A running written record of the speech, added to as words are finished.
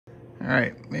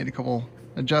Alright, made a couple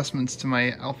adjustments to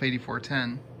my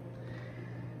LP-500.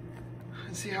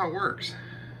 Let's see how it works.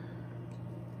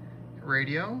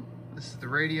 Radio, this is the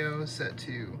radio set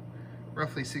to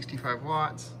roughly 65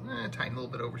 watts, tiny little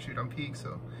bit overshoot on peak,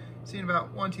 so seeing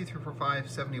about 1, 2, 3, 4, 5,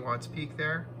 70 watts peak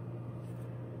there.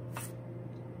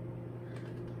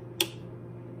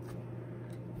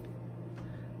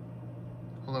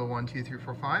 Hello, 1, 2, 3,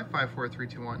 4, 5, 5, 4, 3,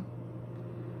 2, 1.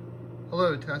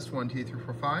 Hello, test 1, 2, 3,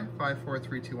 4, 5, 5, 4,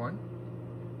 3, 2, 1.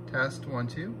 Test 1,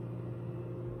 2.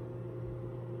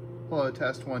 Hello,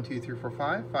 test 1, 2, 3, 4,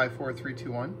 5, 5, 4, 3,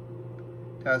 2, 1.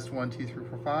 Test 1, 2, 3,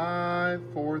 4, 5,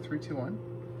 4, 3, 2, 1.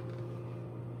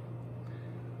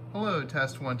 Hello,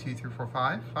 test 1, 2, 3, 4,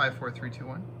 5, 5, 4, 3, 2,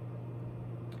 1.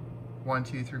 1,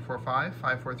 2, 3, 4, 5,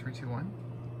 5, 4, 3, 2, 1.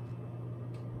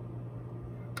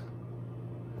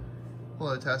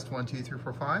 Hello, test 1, 2, 3,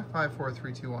 4, 5, 5, 4,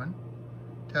 3, 2, 1.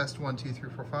 Test 1, 2, 3,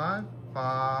 4, 5,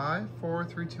 5, 4,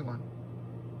 3, 2, 1.